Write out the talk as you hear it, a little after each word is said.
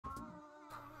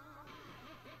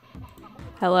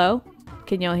Hello?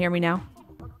 Can y'all hear me now?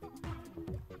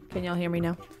 Can y'all hear me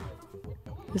now?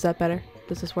 Is that better?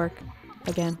 Does this work?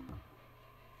 Again.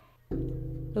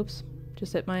 Oops.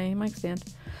 Just hit my mic stand.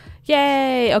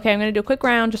 Yay! Okay, I'm gonna do a quick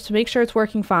round just to make sure it's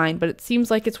working fine, but it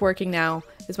seems like it's working now.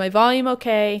 Is my volume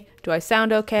okay? Do I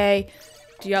sound okay?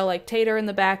 Do y'all like Tater in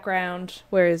the background?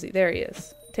 Where is he? There he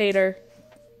is. Tater.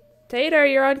 Tater,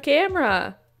 you're on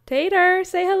camera. Tater,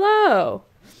 say hello.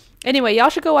 Anyway, y'all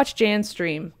should go watch Jan's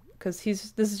stream, because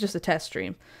this is just a test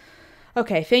stream.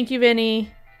 Okay, thank you,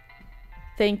 Vinny.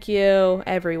 Thank you,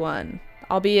 everyone.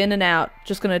 I'll be in and out.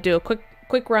 Just gonna do a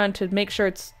quick run to make sure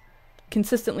it's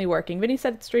consistently working. Vinny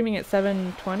said it's streaming at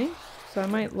 720, so I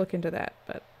might look into that,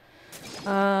 but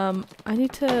I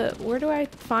need to, where do I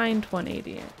find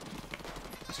 180?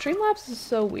 Streamlabs is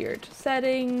so weird.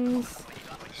 Settings,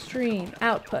 stream,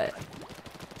 output.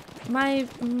 My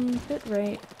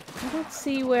bitrate. I don't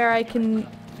see where I can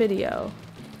video.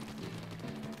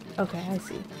 Okay, I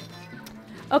see.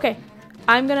 Okay,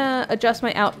 I'm gonna adjust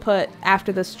my output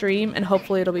after the stream and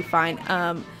hopefully it'll be fine.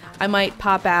 I might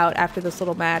pop out after this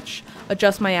little match,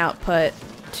 adjust my output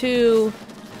to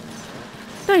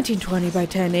 1920 by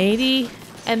 1080,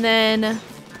 and then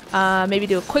maybe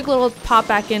do a quick little pop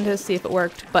back in to see if it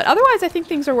worked. But otherwise, I think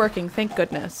things are working, thank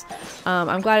goodness.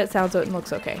 I'm glad it sounds and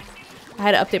looks okay. I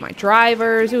had to update my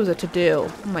drivers. It was a to-do.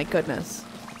 Oh my goodness.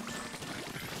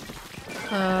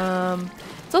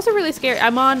 It's also really scary.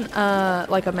 I'm on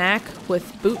like a Mac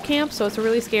with Boot Camp, so it's a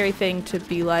really scary thing to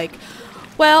be like,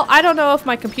 well, I don't know if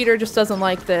my computer just doesn't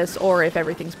like this or if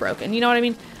everything's broken. You know what I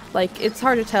mean? Like, it's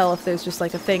hard to tell if there's just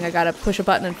like a thing I gotta push a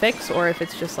button and fix, or if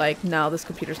it's just like, no, this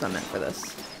computer's not meant for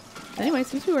this. Anyway, it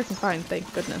seems to be working fine,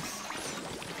 thank goodness.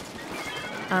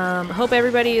 Hope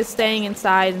everybody is staying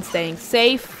inside and staying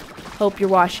safe. Hope you're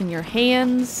washing your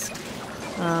hands.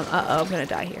 Uh-oh, I'm gonna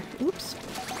die here. Oops.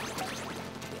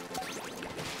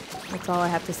 That's all I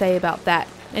have to say about that.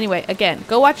 Anyway, again,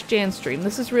 go watch Jan's stream.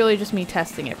 This is really just me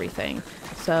testing everything.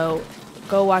 So,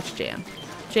 go watch Jan.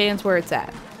 Jan's where it's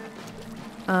at.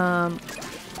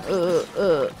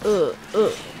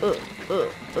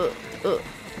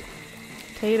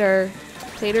 Tater.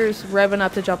 Tater's revving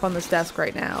up to jump on this desk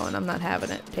right now, and I'm not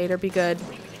having it. Tater, be good.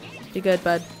 Be good,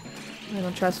 bud. I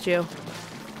don't trust you.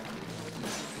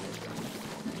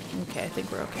 Okay, I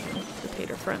think we're okay with the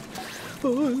Tater front.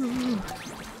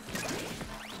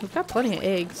 We've got plenty of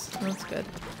eggs. That's good.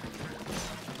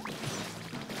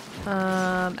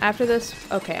 After this,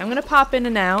 okay, I'm gonna pop in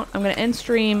and out. I'm gonna end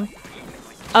stream,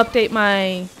 update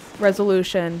my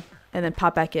resolution, and then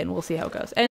pop back in. We'll see how it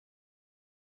goes. And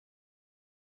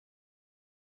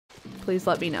please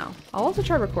let me know. I'll also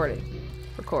try recording.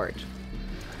 Record.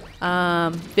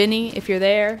 Vinny, if you're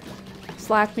there,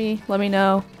 Slack me. Let me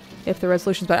know if the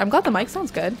resolution's better. I'm glad the mic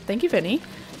sounds good. Thank you, Vinny.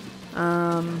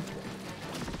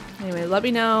 Anyway, let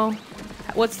me know.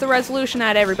 What's the resolution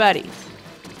at, everybody?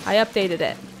 I updated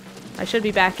it. I should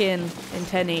be back in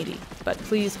 1080, but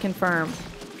please confirm.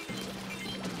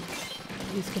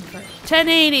 Please confirm.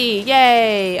 1080!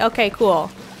 Yay! Okay,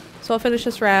 cool. So I'll finish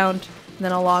this round, and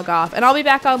then I'll log off. And I'll be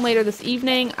back on later this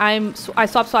evening. I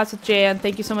swapped spots with Jan.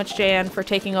 Thank you so much, Jan, for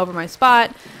taking over my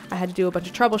spot. I had to do a bunch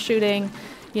of troubleshooting.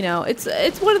 You know, it's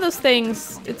one of those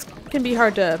things. It can be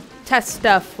hard to test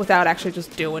stuff without actually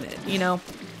just doing it, you know?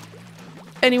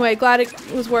 Anyway, glad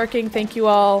it was working. Thank you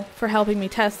all for helping me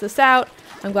test this out.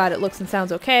 I'm glad it looks and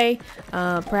sounds okay.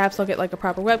 Perhaps I'll get like a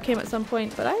proper webcam at some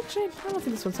point, but I don't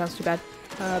think this one sounds too bad.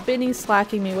 Vinny's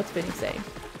slacking me. What's Vinny saying?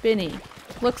 Vinny,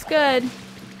 looks good.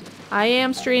 I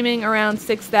am streaming around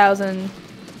 6,000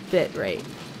 bit rate.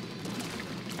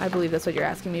 I believe that's what you're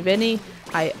asking me, Vinny.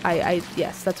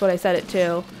 Yes, that's what I said it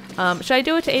to. Should I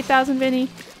do it to 8,000, Vinny?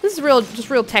 This is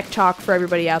just real tech talk for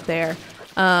everybody out there.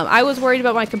 I was worried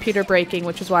about my computer breaking,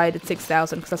 which is why I did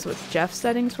 6,000, because that's what Jeff's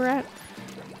settings were at.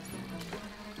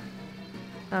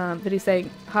 Vinny's saying,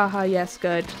 haha, yes,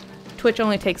 good. Twitch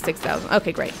only takes 6,000.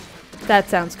 Okay, great. That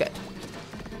sounds good.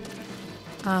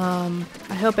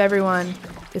 I hope everyone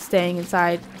is staying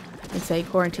inside and staying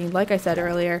quarantined, like I said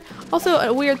earlier. Also,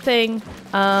 a weird thing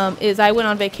is I went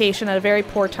on vacation at a very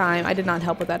poor time. I did not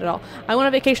help with that at all. I went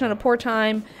on vacation at a poor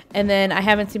time, and then I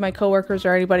haven't seen my coworkers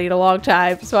or anybody in a long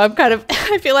time. So I'm kind of,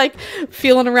 I feel like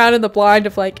feeling around in the blind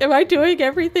of like, am I doing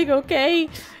everything okay?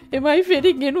 Am I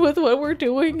fitting in with what we're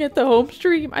doing at the home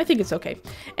stream? I think it's okay.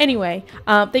 Anyway,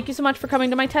 thank you so much for coming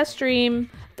to my test stream.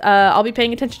 I'll be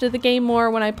paying attention to the game more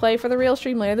when I play for the real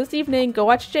stream later this evening. Go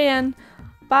watch Jan.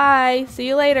 Bye. See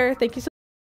you later. Thank you so much.